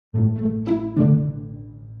Hi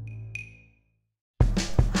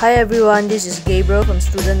everyone, this is Gabriel from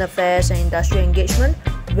Student Affairs and Industrial Engagement.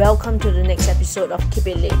 Welcome to the next episode of Keep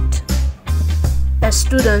It Lit. As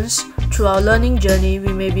students, through our learning journey,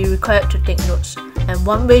 we may be required to take notes, and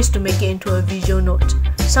one way is to make it into a visual note.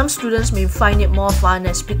 Some students may find it more fun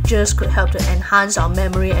as pictures could help to enhance our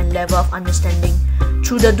memory and level of understanding.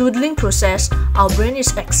 Through the doodling process, our brain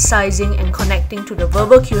is exercising and connecting to the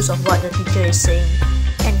verbal cues of what the teacher is saying.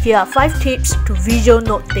 And here are 5 tips to visual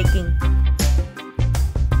note-taking.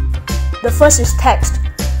 The first is text.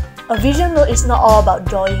 A visual note is not all about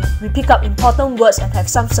drawing. We pick up important words and have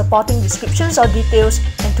some supporting descriptions or details,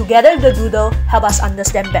 and together with the doodle, help us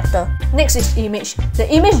understand better. Next is image. The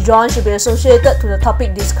image drawn should be associated to the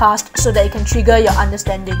topic discussed so that it can trigger your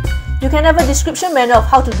understanding. You can have a description manual of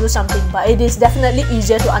how to do something, but it is definitely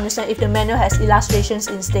easier to understand if the manual has illustrations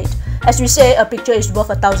instead. As we say, a picture is worth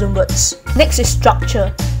 1,000 words. Next is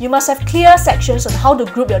structure. You must have clear sections on how to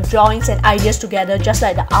group your drawings and ideas together, just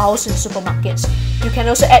like the aisles in supermarkets. You can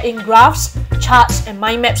also add in graphs, charts, and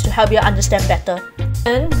mind maps to help you understand better.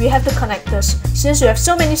 And we have the connectors. Since we have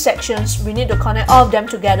so many sections, we need to connect all of them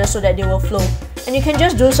together so that they will flow. And you can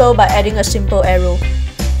just do so by adding a simple arrow.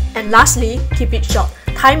 And lastly, keep it short.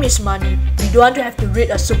 Time is money. We don't want to have to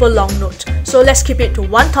read a super long note. So let's keep it to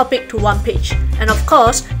one topic to one page. And of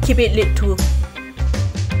course, keep it lit too.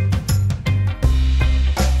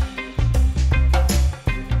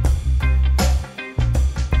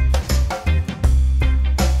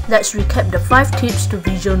 Let's recap the 5 tips to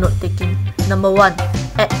visual note-taking. Number 1.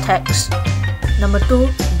 Add text. Number 2.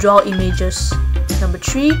 Draw images. Number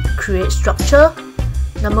 3. Create structure.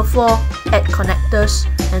 Number 4. Add connectors.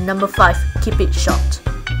 And number 5. Keep it short.